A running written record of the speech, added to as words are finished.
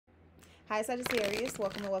Hi Sagittarius,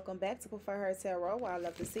 welcome and welcome back to Preferher Tarot, where I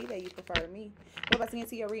love to see that you prefer me. We're about to get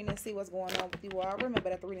into your reading and see what's going on with you all. Remember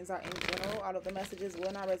that the readings are in general. All of the messages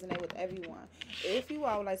will not resonate with everyone. If you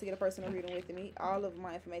all would like to get a personal reading with me, all of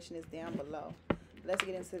my information is down below. Let's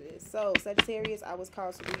get into this. So Sagittarius, I was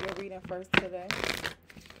called to do your reading first today.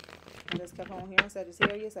 I just kept on hearing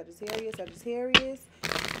Sagittarius, Sagittarius, Sagittarius.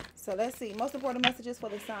 So let's see. Most important messages for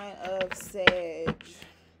the sign of Sag.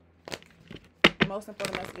 Most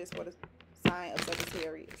important messages for the sign of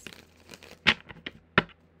Sagittarius.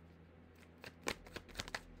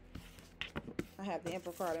 I have the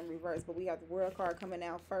Emperor card in reverse, but we have the World card coming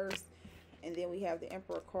out first, and then we have the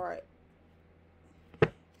Emperor card.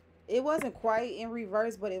 It wasn't quite in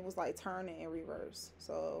reverse, but it was like turning in reverse,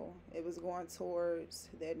 so it was going towards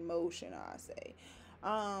that motion, I say.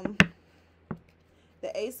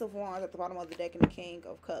 The Ace of Wands at the bottom of the deck and the King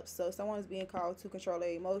of Cups. So someone is being called to control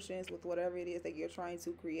their emotions with whatever it is that you're trying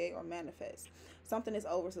to create or manifest. Something is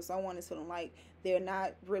over, so someone is feeling like they're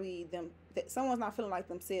not really them. Someone's not feeling like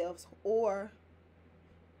themselves, or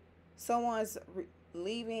someone's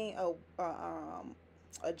leaving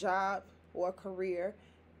a job or a career.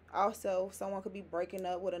 Also, someone could be breaking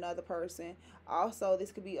up with another person. Also,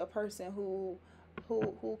 this could be a person who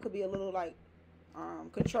could be a little like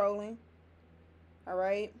controlling. All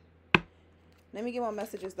right, let me get more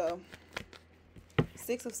messages though.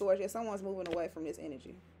 Six of Swords. Yeah, someone's moving away from this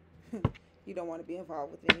energy. You don't want to be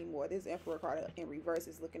involved with it anymore. This Emperor card in reverse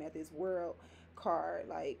is looking at this World card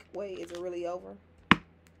like, wait, is it really over?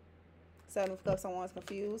 Seven of Cups. Someone's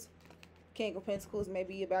confused. King of Pentacles may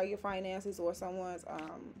be about your finances or someone's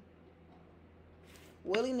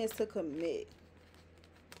willingness to commit.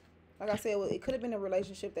 Like I said, well, it could have been a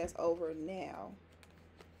relationship that's over now.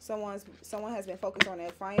 Someone has been focused on their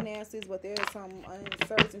finances, but there's some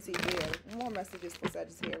uncertainty there. More messages for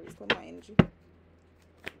Sagittarius. Clear my energy.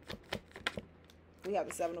 We have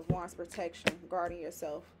the Seven of Wands, protection, guarding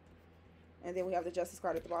yourself. And then we have the Justice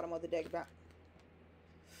card at the bottom of the deck.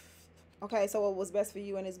 Okay, so what was best for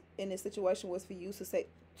you in this situation was for you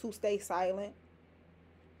to stay silent.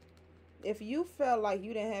 If you felt like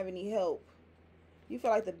you didn't have any help, you feel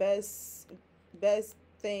like the best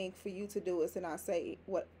thing for you to do is to not say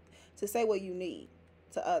what you need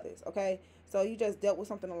to others. Okay, so you just dealt with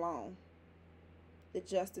something alone. The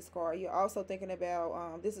Justice card. You're also thinking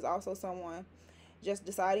about this is also someone just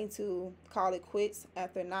deciding to call it quits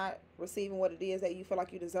after not receiving what it is that you feel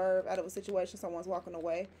like you deserve out of a situation. Someone's walking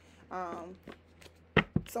away.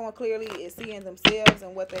 Someone clearly is seeing themselves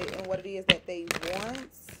and what it is that they want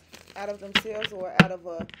out of themselves or out of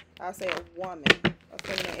I'll say a woman.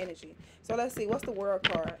 Feminine energy. So let's see, what's the World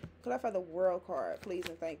card? Clarify the World card, please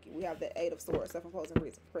and thank you. We have the Eight of Swords, self-imposed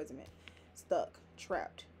imprisonment, stuck,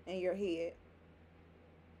 trapped in your head,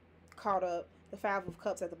 caught up. The Five of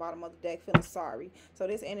Cups at the bottom of the deck, feeling sorry. So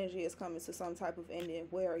this energy is coming to some type of ending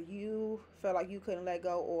where you felt like you couldn't let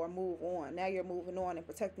go or move on. Now you're moving on and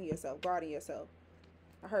protecting yourself, guarding yourself.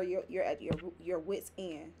 I heard you're at your wits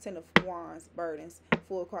end. Ten of Wands, burdens,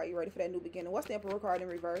 Full card. You ready for that new beginning? What's the Emperor card in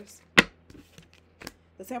reverse?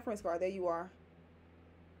 The Temperance card, there you are.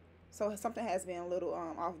 So something has been a little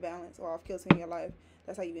off balance or off kilter in your life.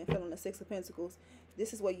 That's how you've been feeling. The Six of Pentacles.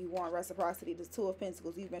 This is what you want, reciprocity. The Two of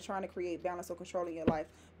Pentacles. You've been trying to create balance or control in your life,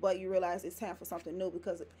 but you realize it's time for something new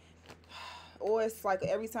because, or it's like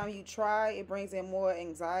every time you try, it brings in more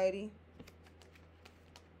anxiety.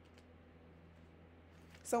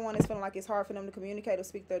 Someone is feeling like it's hard for them to communicate or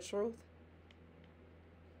speak their truth.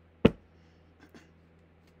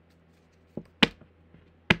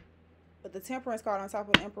 But the Temperance card on top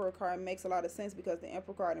of the Emperor card makes a lot of sense because the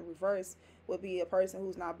Emperor card in reverse would be a person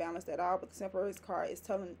who's not balanced at all. But the Temperance card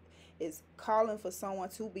is calling for someone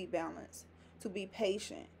to be balanced, to be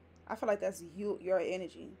patient. I feel like that's your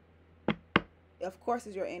energy. Of course,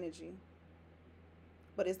 it's your energy.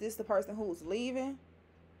 But is this the person who's leaving?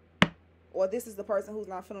 Or this is the person who's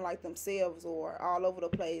not feeling like themselves or all over the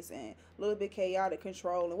place and a little bit chaotic,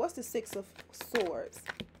 controlling? What's the Six of Swords?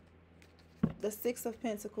 The Six of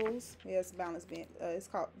Pentacles. Yes, balance being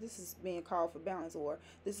this is being called for balance, or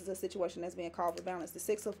this is a situation that's being called for balance. The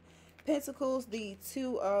Six of Pentacles, the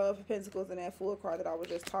Two of Pentacles, and that Full card that I was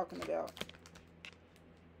just talking about.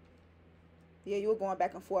 Yeah, you were going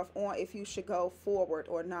back and forth on if you should go forward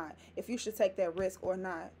or not, if you should take that risk or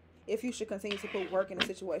not, if you should continue to put work in the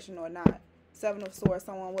situation or not. Seven of Swords,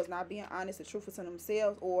 someone was not being honest and truthful to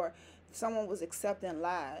themselves, or someone was accepting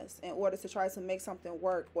lies in order to try to make something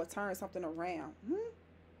work or turn something around.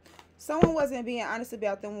 Someone wasn't being honest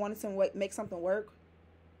about them wanting to make something work.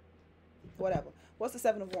 Whatever. What's the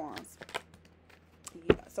Seven of Wands?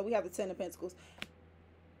 Yeah, so we have the Ten of Pentacles.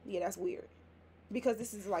 Yeah, that's weird. Because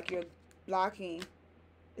this is like blocking.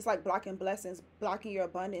 It's like blocking blessings, blocking your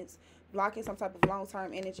abundance, blocking some type of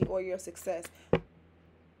long-term energy or your success.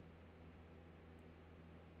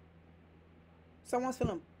 Someone's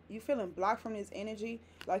feeling blocked from this energy,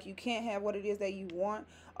 like you can't have what it is that you want.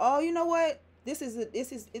 Oh, you know what? This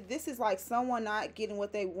is like someone not getting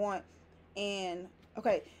what they want. And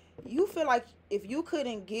okay, you feel like if you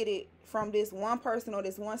couldn't get it from this one person or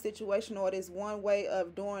this one situation or this one way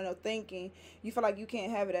of doing or thinking, you feel like you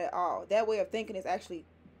can't have it at all. That way of thinking is actually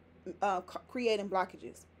creating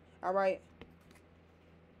blockages. All right,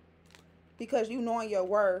 because you knowing your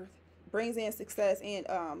worth brings in success and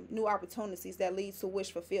new opportunities that leads to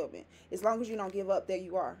wish fulfillment. As long as you don't give up, there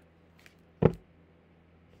you are.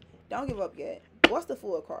 Don't give up yet. What's the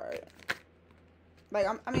Fool card? Like,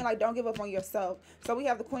 I mean, like, don't give up on yourself. So we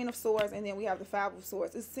have the Queen of Swords, and then we have the Five of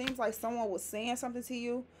Swords. It seems like someone was saying something to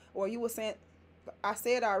you, or you were saying, I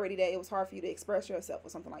said already that it was hard for you to express yourself or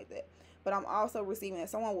something like that. But I'm also receiving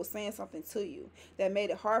that someone was saying something to you that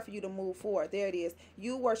made it hard for you to move forward. There it is.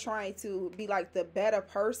 You were trying to be like the better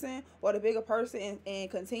person or the bigger person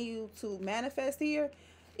and continue to manifest here,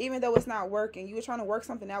 even though it's not working. You were trying to work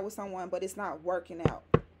something out with someone, but it's not working out.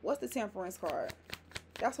 What's the Temperance card?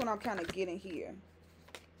 That's what I'm kind of getting here.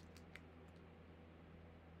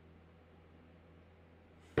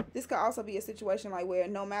 This could also be a situation like where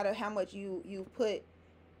no matter how much you put,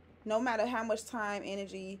 no matter how much time,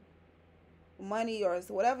 energy, money, or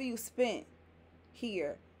whatever you spent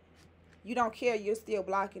here, you don't care, you're still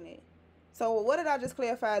blocking it. So what did I just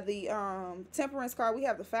clarify? The Temperance card, we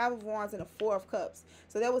have the Five of Wands and the Four of Cups.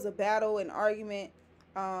 So there was a battle, an argument,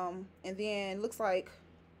 and then looks like,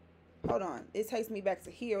 hold on, it takes me back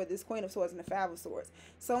to here with this Queen of Swords and the Five of Swords.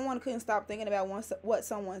 Someone couldn't stop thinking about what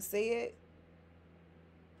someone said.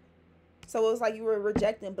 So it was like you were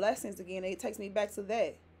rejecting blessings again. It takes me back to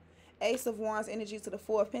that. Ace of Wands energy to the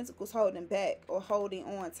Four of Pentacles, holding back or holding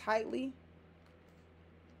on tightly.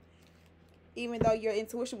 Even though your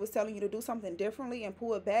intuition was telling you to do something differently and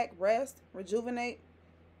pull it back, rest, rejuvenate.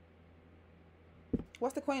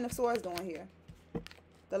 What's the Queen of Swords doing here?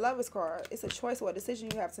 The Lovers card. It's a choice or a decision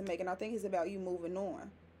you have to make, and I think it's about you moving on.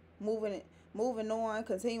 Moving on,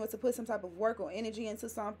 continuing to put some type of work or energy into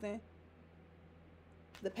something.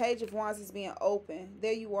 The Page of Wands is being open.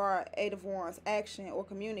 There you are, Eight of Wands, action or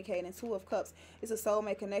communicating. Two of Cups, it's a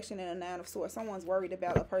soulmate connection, and a Nine of Swords. Someone's worried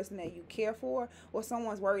about a person that you care for, or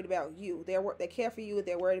someone's worried about you. They care for you,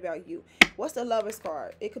 they're worried about you. What's the Lovers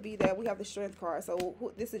card? It could be that we have the Strength card.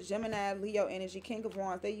 So this is Gemini, Leo energy, King of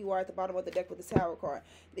Wands. There you are at the bottom of the deck with the Tower card.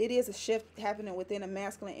 It is a shift happening within a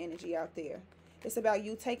masculine energy out there. It's about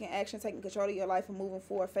you taking action, taking control of your life, and moving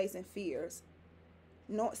forward, facing fears.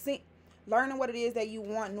 Learning what it is that you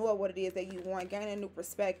want, knowing what it is that you want, gaining a new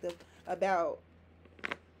perspective about,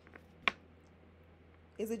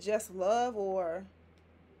 is it just love or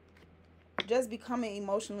just becoming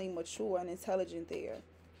emotionally mature and intelligent there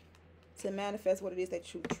to manifest what it is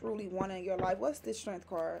that you truly want in your life? What's this Strength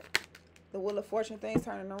card? The Wheel of Fortune, things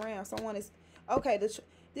turning around. Someone is, okay, this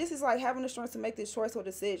is like having the strength to make this choice or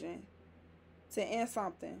decision to end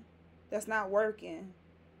something that's not working,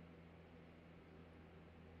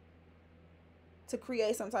 to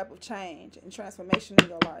create some type of change and transformation in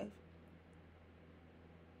your life.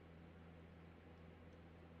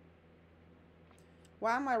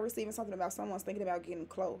 Why am I receiving something about someone's thinking about getting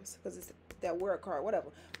close? Because it's that World card, whatever.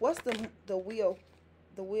 What's the Wheel?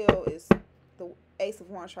 The Wheel is the Ace of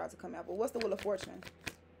Wands trying to come out. But what's the Wheel of Fortune?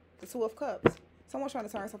 The Two of Cups. Someone's trying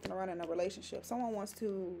to turn something around in a relationship. Someone wants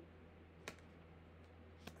to,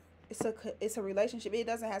 it's a relationship. It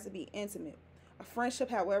doesn't have to be intimate. A friendship,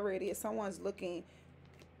 however it is, someone wants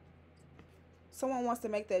to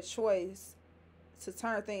make that choice to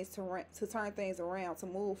turn things around, to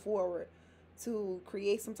move forward, to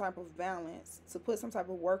create some type of balance, to put some type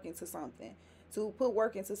of work into something, to put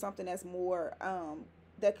work into something that's more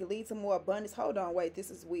that could lead to more abundance. Hold on, wait, this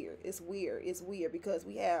is weird. It's weird because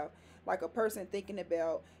we have like a person thinking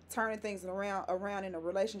about turning things around in a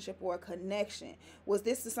relationship or a connection. Was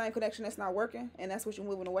this the same connection that's not working and that's what you're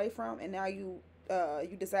moving away from, and now you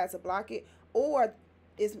decide to block it? Or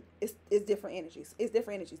it's different energies. It's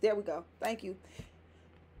different energies. There we go. Thank you.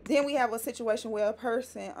 Then we have a situation where a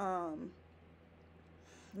person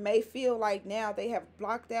may feel like now they have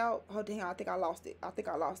blocked out. Oh damn, I think I lost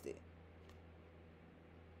it.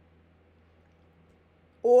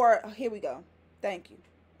 Or here we go. Thank you.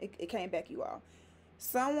 It came back, you all.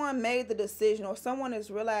 Someone made the decision, or someone is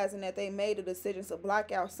realizing that they made a decision to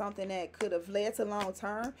block out something that could have led to long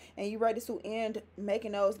term, and you're ready to end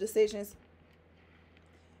making those decisions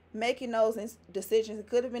making those decisions. It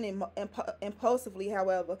could have been impulsively,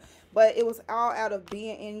 however, but it was all out of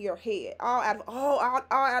being in your head, all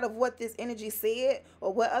out of what this energy said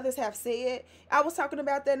or what others have said. I was talking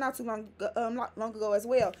about that not too long ago as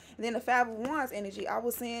well. And then the Five of Wands energy, I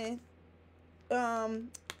was saying,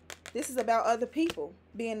 this is about other people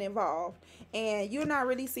being involved, and you're not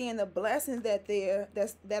really seeing the blessings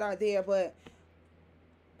that are there, but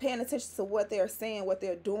paying attention to what they're saying, what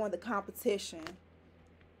they're doing, the competition.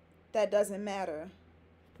 That doesn't matter.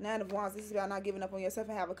 Nine of Wands, this is about not giving up on yourself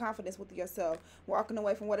and having confidence with yourself. Walking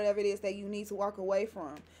away from whatever it is that you need to walk away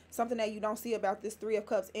from. Something that you don't see about this Three of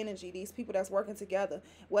Cups energy. These people that's working together.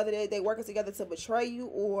 Whether they working together to betray you,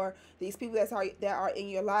 or these people that are in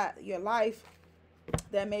your life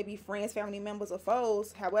that may be friends, family members, or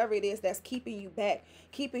foes. However it is that's keeping you back.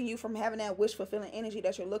 Keeping you from having that wish fulfilling energy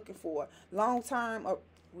that you're looking for. Long term, or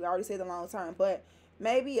we already said the long term, but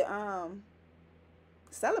maybe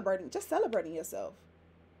celebrating yourself.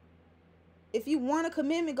 If you want a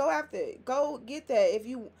commitment, go after it. Go get that. If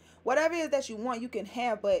you, whatever it is that you want, you can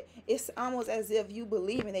have, but it's almost as if you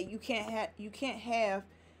believing that you can't have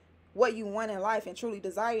what you want in life and truly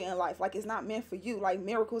desire in life. Like it's not meant for you. Like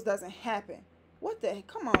miracles doesn't happen. What the,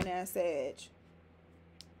 come on now, Sag.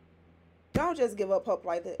 Don't just give up hope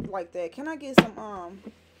like that. Can I get some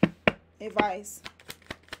advice?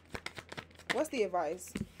 What's the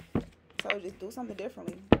advice? So just do something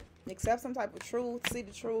differently. Accept some type of truth. See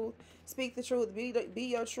the truth. Speak the truth. Be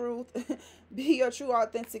your truth. Be your true,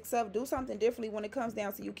 authentic self. Do something differently when it comes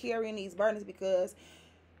down to you carrying these burdens, because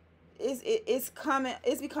it's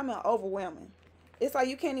becoming overwhelming. It's like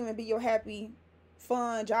you can't even be your happy,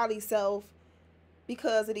 fun, jolly self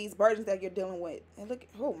because of these burdens that you're dealing with. And look,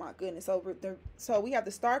 oh my goodness. So we have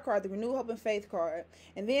the Star card, the Renewed Hope and Faith card,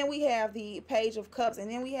 and then we have the Page of Cups, and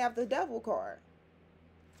then we have the Devil card.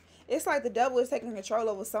 It's like the devil is taking control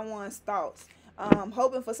over someone's thoughts,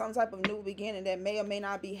 hoping for some type of new beginning that may or may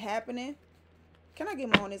not be happening. Can I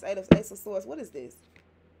get more on this Ace of Swords? What is this?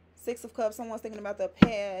 Six of Cups. Someone's thinking about their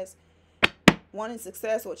past, wanting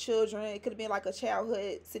success or children. It could have been like a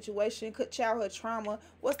childhood situation, childhood trauma.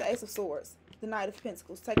 What's the Ace of Swords? The Knight of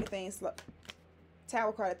Pentacles. Taking things slow.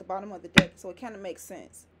 Tower card at the bottom of the deck. So it kind of makes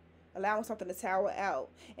sense. Allowing something to tower out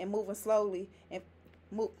and moving slowly and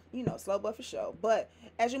move, slow but for sure. But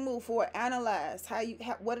as you move forward, analyze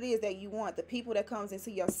what it is that you want, the people that comes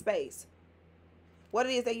into your space, what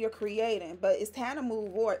it is that you're creating. But it's time to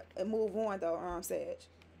move on though, Sag.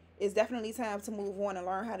 It's definitely time to move on and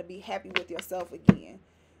learn how to be happy with yourself again.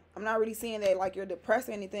 I'm not really saying that like you're depressed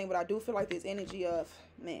or anything, but I do feel like this energy of,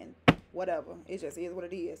 man, whatever. It just is what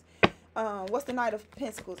it is. What's the Knight of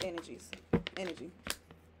Pentacles energy?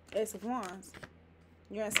 Ace of Wands.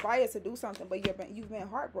 You're inspired to do something, but you've been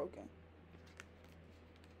heartbroken.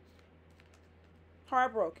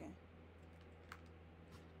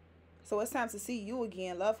 So it's time to see you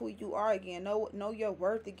again. Love who you are again. Know your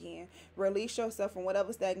worth again. Release yourself from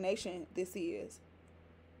whatever stagnation this is.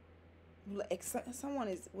 Someone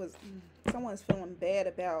is feeling bad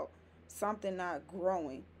about something not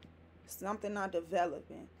growing, something not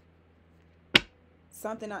developing,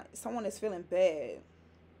 someone is feeling bad.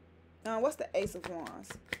 What's the Ace of Wands?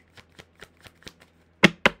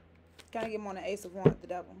 Can I get more on the Ace of Wands? The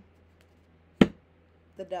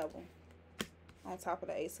devil. On top of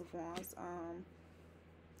the Ace of Wands.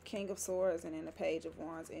 King of Swords, and then the Page of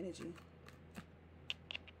Wands energy.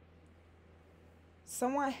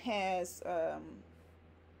 Someone has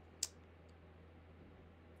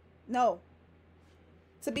no.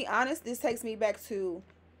 To be honest, this takes me back to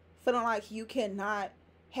feeling like you cannot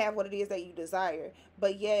have what it is that you desire,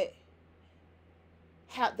 but yet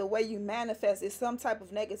the way you manifest is some type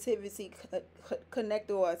of negativity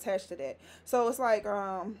connected or attached to that. So it's like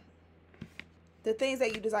the things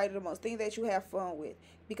that you desire the most, things that you have fun with,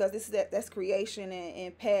 because that's creation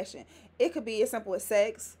and passion. It could be as simple as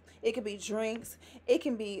sex. It could be drinks. It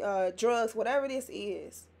can be drugs. Whatever this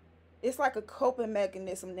is, it's like a coping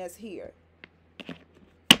mechanism that's here.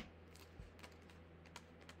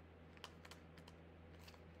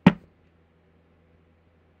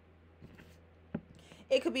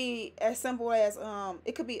 It could be as simple as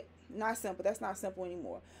it could be not simple. That's not simple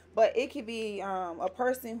anymore. But it could be a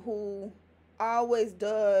person who always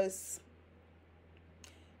does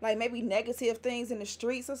like maybe negative things in the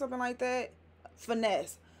streets or something like that.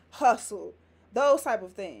 Finesse, hustle, those type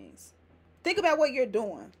of things. Think about what you're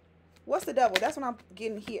doing. What's the devil? That's what I'm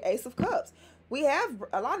getting here. Ace of Cups. We have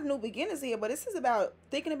a lot of new beginnings here, but this is about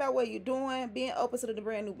thinking about what you're doing, being open to the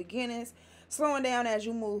brand new beginnings, slowing down as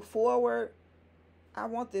you move forward. I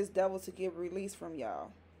want this devil to get released from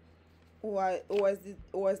y'all. Or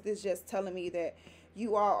is this just telling me that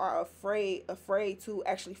You all are afraid to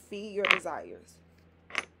actually feed your desires.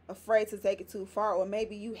 Afraid to take it too far, or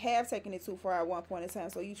maybe you have taken it too far at one point in time,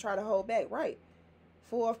 so you try to hold back, right?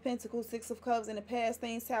 Four of Pentacles, Six of Cups. In the past,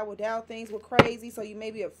 things towered down, things were crazy, so you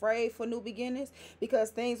may be afraid for new beginnings because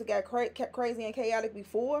things got kept crazy and chaotic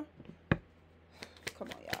before. Come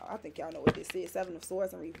on, y'all. I think y'all know what this is. Seven of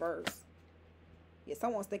Swords in reverse. Yeah,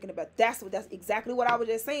 someone's thinking about, that's exactly what I was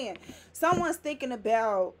just saying. Someone's thinking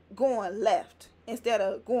about going left instead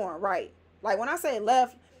of going right. Like when I say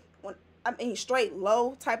left, when I mean straight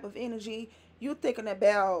low type of energy, you thinking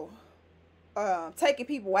about taking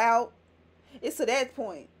people out. It's to that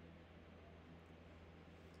point.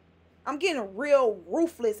 I'm getting real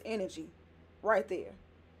ruthless energy right there.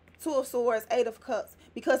 Two of Swords, Eight of Cups,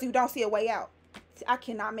 because you don't see a way out. I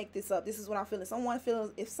cannot make this up. This is what I'm feeling. Someone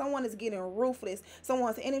feels, if someone is getting ruthless,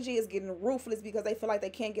 someone's energy is getting ruthless because they feel like they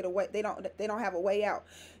can't get away. They don't have a way out.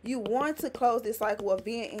 You want to close this cycle of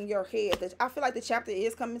being in your head. I feel like the chapter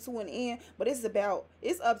is coming to an end, but it's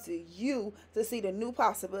up to you to see the new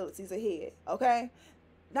possibilities ahead. Okay?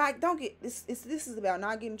 Don't get this. This is about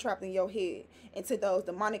not getting trapped in your head into those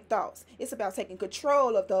demonic thoughts. It's about taking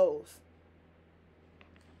control of those.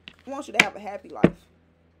 I want you to have a happy life.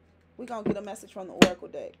 We're gonna get a message from the Oracle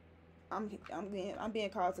deck. I'm being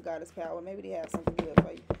called to Goddess power. Maybe they have something good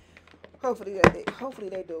for you. Hopefully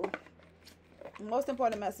they do. The most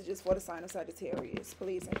important messages for the sign of Sagittarius.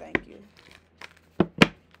 Please and thank you.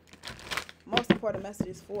 Most important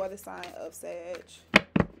messages for the sign of Sag.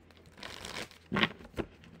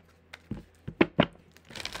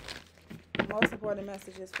 Most important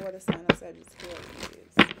messages for the sign of Sagittarius.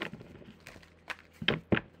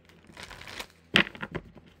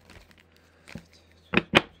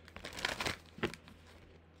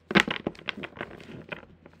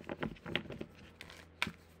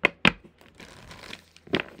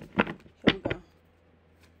 Here we go.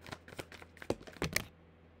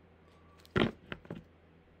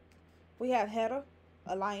 We have Hera,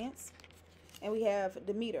 Alliance, and we have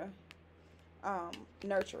Demeter,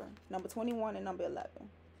 Nurturer, number 21 and number 11.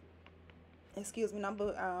 Excuse me,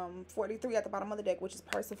 number 43 at the bottom of the deck, which is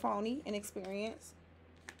Persephone and Experience.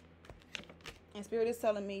 And Spirit is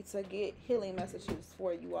telling me to get healing messages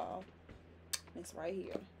for you all. It's right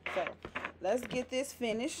here. So let's get this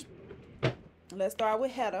finished. Let's start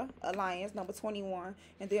with Hera, Alliance, number 21,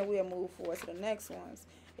 and then we'll move forward to the next ones.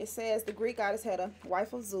 It says the Greek goddess Hera,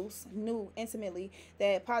 wife of Zeus, knew intimately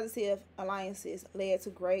that positive alliances led to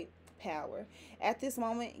great power. At this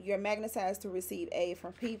moment, you're magnetized to receive aid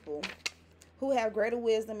from people who have greater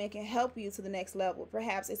wisdom and can help you to the next level.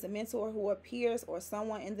 Perhaps it's a mentor who appears or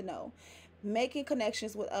someone in the know. Making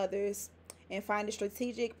connections with others and finding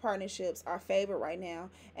strategic partnerships are favored right now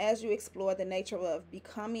as you explore the nature of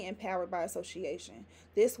becoming empowered by association.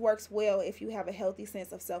 This works well if you have a healthy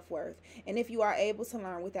sense of self-worth and if you are able to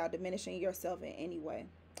learn without diminishing yourself in any way.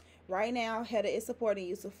 Right now, Hera is supporting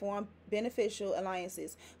you to form beneficial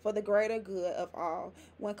alliances for the greater good of all.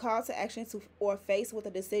 When called to action or faced with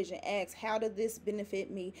a decision, ask, how does this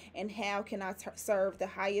benefit me and how can I serve the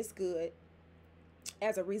highest good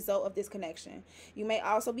as a result of this connection? You may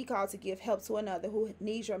also be called to give help to another who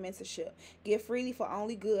needs your mentorship. Give freely, for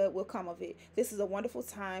only good will come of it. This is a wonderful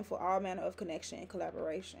time for all manner of connection and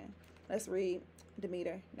collaboration. Let's read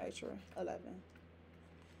Demeter, Nurturer, 11.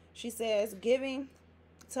 She says, giving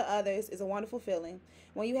to others is a wonderful feeling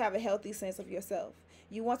when you have a healthy sense of yourself.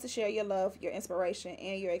 You want to share your love, your inspiration,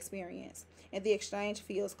 and your experience, and the exchange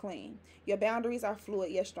feels clean. Your boundaries are fluid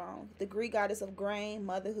yet strong. The Greek goddess of grain,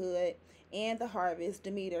 motherhood, and the harvest,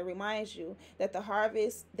 Demeter, reminds you that a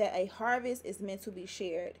harvest is meant to be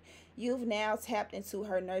shared. You've now tapped into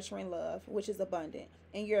her nurturing love, which is abundant,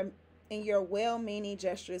 and your well-meaning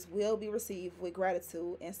gestures will be received with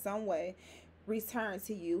gratitude in some way, return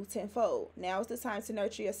to you tenfold. Now is the time to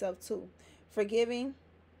nurture yourself too. Forgiving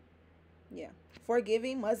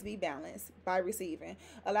must be balanced by receiving.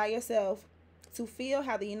 Allow yourself to feel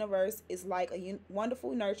how the universe is like a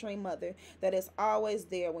wonderful nurturing mother that is always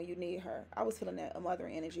there when you need her. I was feeling that a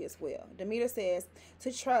mothering energy as well. Demeter says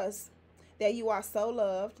to trust that you are so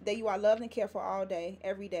loved, that you are loved and cared for all day,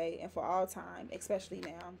 every day, and for all time, especially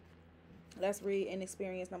now. Let's read and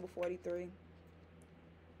experience number 43.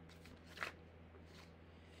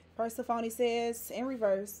 Persephone says, in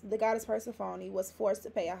reverse, the goddess Persephone was forced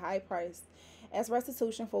to pay a high price as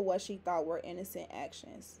restitution for what she thought were innocent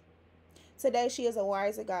actions. Today, she is a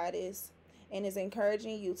wiser goddess and is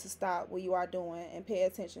encouraging you to stop what you are doing and pay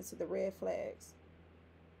attention to the red flags.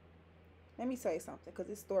 Let me say something, because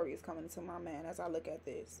this story is coming into my mind as I look at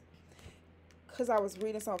this. Because I was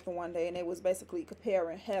reading something one day, and it was basically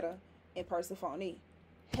comparing Hera and Persephone.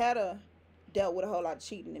 Hera dealt with a whole lot of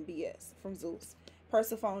cheating and BS from Zeus.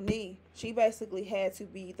 Persephone, she basically had to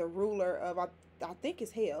be the ruler of, I think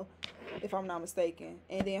it's hell, if I'm not mistaken.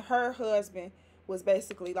 And then her husband was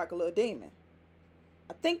basically like a little demon.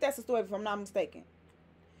 I think that's the story, if I'm not mistaken.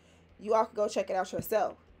 You all can go check it out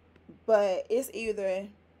yourself. But it's either,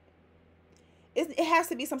 it has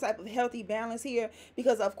to be some type of healthy balance here,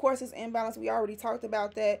 because of course it's imbalance. We already talked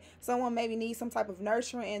about that. Someone maybe needs some type of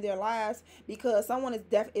nurturing in their lives, because someone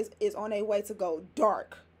is on their way to go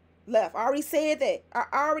dark. Left. I already said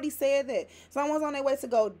that. Someone's on their way to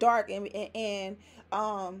go dark, and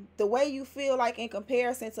the way you feel like in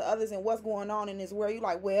comparison to others and what's going on in this world, you're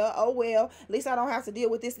like, well, oh well, at least I don't have to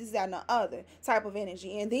deal with this, that, and the other type of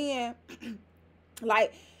energy. And then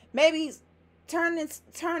like maybe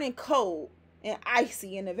turning cold and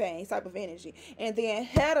icy in the veins type of energy. And then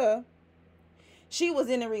Hedda, she was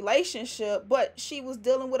in a relationship, but she was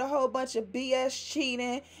dealing with a whole bunch of BS,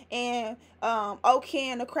 cheating, and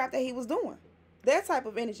okaying the crap that he was doing. That type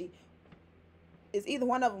of energy. Is either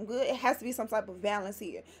one of them good? It has to be some type of balance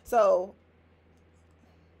here. So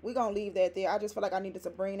we're going to leave that there. I just feel like I needed to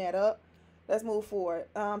bring that up. Let's move forward.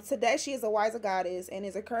 Today, she is a wiser goddess and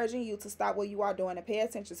is encouraging you to stop what you are doing and pay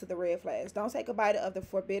attention to the red flags. Don't take a bite of the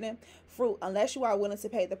forbidden fruit unless you are willing to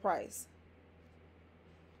pay the price.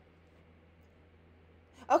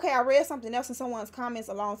 Okay, I read something else in someone's comments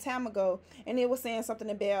a long time ago, and it was saying something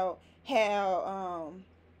about how,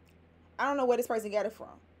 I don't know where this person got it from.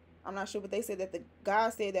 I'm not sure, but they said that the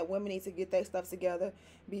God said that women need to get their stuff together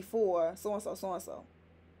before so-and-so, so-and-so.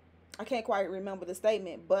 I can't quite remember the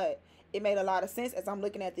statement, but it made a lot of sense as I'm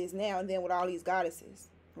looking at this now, and then with all these goddesses,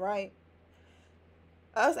 right?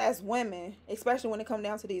 Us as women, especially when it comes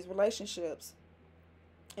down to these relationships,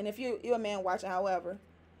 and if you're a man watching, however,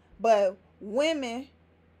 but women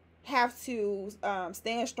have to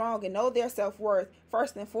stand strong and know their self-worth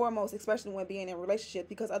first and foremost, especially when being in a relationship,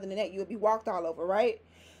 because other than that, you'll be walked all over, right?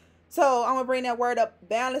 So I'm going to bring that word up,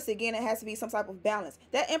 balance again. It has to be some type of balance.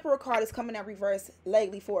 That Emperor card is coming out reverse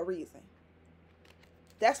lately for a reason.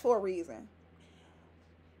 That's for a reason.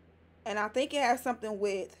 And I think it has something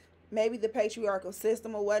with maybe the patriarchal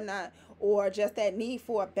system or whatnot, or just that need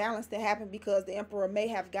for a balance to happen, because the Emperor may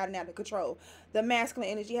have gotten out of control. The masculine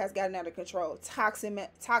energy has gotten out of control.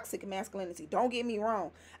 Toxic masculinity. Don't get me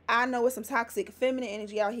wrong. I know it's some toxic feminine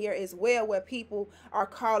energy out here as well, where people are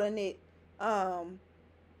calling it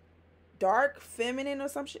dark feminine or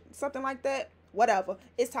something like that. Whatever.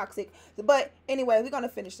 It's toxic. But anyway, we're going to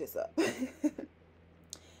finish this up.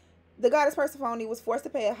 The goddess Persephone was forced to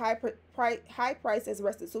pay a high price as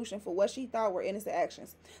restitution for what she thought were innocent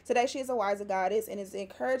actions. Today, she is a wiser goddess and is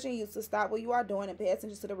encouraging you to stop what you are doing and pay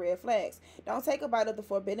attention to the red flags. Don't take a bite of the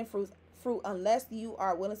forbidden fruit unless you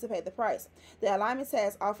are willing to pay the price. The alignment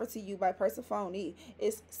task offered to you by Persephone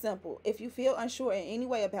is simple. If you feel unsure in any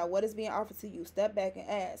way about what is being offered to you, step back and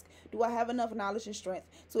ask, do I have enough knowledge and strength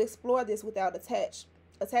to explore this without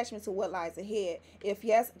attachment to what lies ahead? If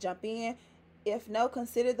yes, jump in. If no,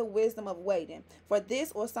 consider the wisdom of waiting. For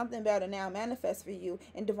this or something better now manifests for you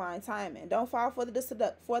in divine timing. Don't fall for the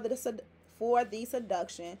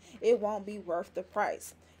seduction. It won't be worth the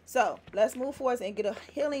price. So let's move forward and get a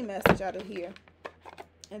healing message out of here,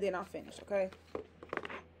 and then I'll finish. Okay.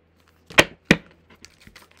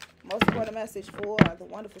 Most important message for the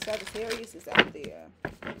wonderful Sagittarius is out there.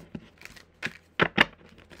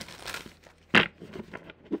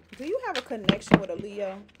 Do you have a connection with a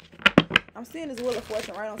Leo? I'm seeing this Wheel of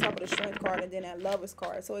Fortune right on top of the Strength card, and then that Lovers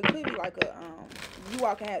card. So it could be like a you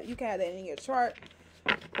all can have that in your chart,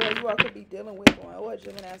 or you all could be dealing with one, or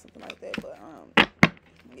Gemini, something like that. But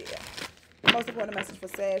yeah. Most important message for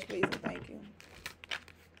Sag, please and thank you.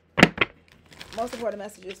 Most important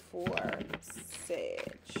messages for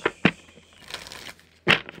Sag.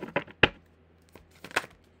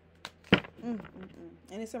 And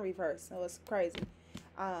it's in reverse, so it's crazy.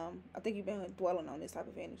 I think you've been dwelling on this type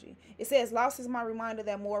of energy. It says, loss is my reminder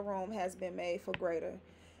that more room has been made for greater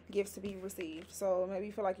gifts to be received. So maybe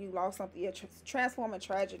you feel like you lost something. Yeah, transform a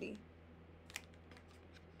tragedy,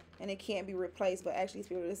 and it can't be replaced. But actually,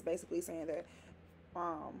 Spirit is basically saying that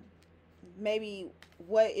maybe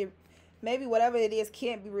whatever it is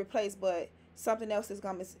can't be replaced, but something else is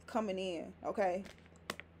coming in. Okay,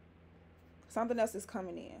 something else is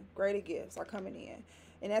coming in. Greater gifts are coming in.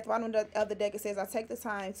 And at the bottom of the deck, it says, I take the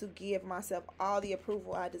time to give myself all the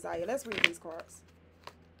approval I desire. Let's read these cards.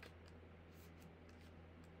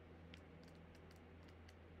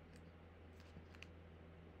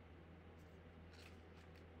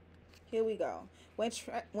 Here we go. When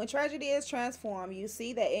tragedy is transformed, you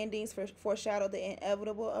see that endings foreshadow the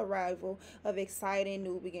inevitable arrival of exciting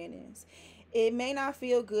new beginnings. It may not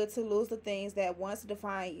feel good to lose the things that once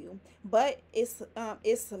define you, but it's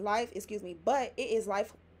life. Excuse me, but it is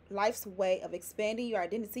life's way of expanding your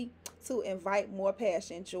identity to invite more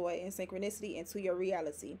passion, joy, and synchronicity into your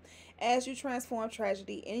reality. As you transform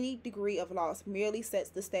tragedy, any degree of loss merely sets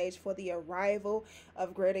the stage for the arrival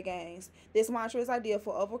of greater gains. This mantra is ideal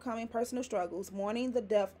for overcoming personal struggles, mourning the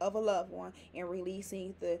death of a loved one, and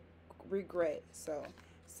releasing the regret. So,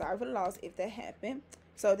 sorry for the loss if that happened.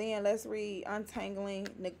 So then let's read Untangling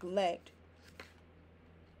Neglect.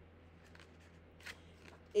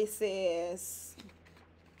 It says,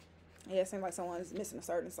 yeah, it seems like someone is missing a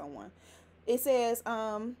certain someone. It says,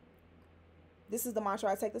 this is the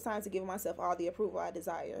mantra: I take the time to give myself all the approval I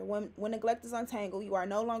desire. When neglect is untangled, you are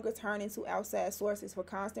no longer turning to outside sources for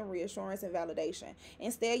constant reassurance and validation.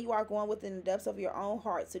 Instead, you are going within the depths of your own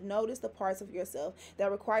heart to notice the parts of yourself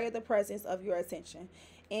that require the presence of your attention.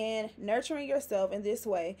 In nurturing yourself in this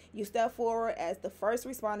way, you step forward as the first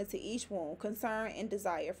respondent to each wound, concern, and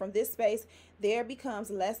desire. From this space, there becomes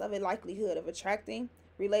less of a likelihood of attracting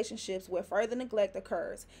relationships where further neglect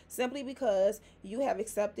occurs, simply because you have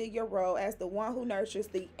accepted your role as the one who nurtures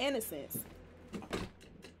the innocence.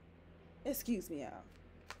 Excuse me, y'all.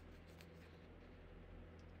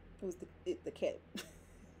 It was the cat.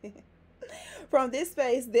 From this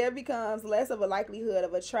space, there becomes less of a likelihood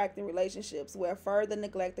of attracting relationships where further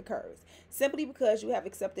neglect occurs, simply because you have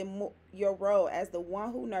accepted your role as the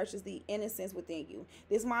one who nurtures the innocence within you.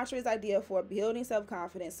 This mantra is ideal for building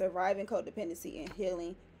self-confidence, surviving codependency, and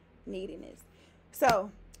healing neediness. So,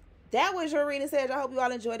 that was your reading, Sage. I hope you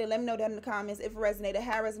all enjoyed it. Let me know down in the comments if it resonated,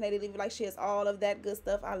 how it resonated. Leave a like, shares, all of that good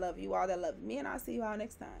stuff. I love you all that love me, and I'll see you all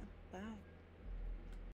next time. Bye.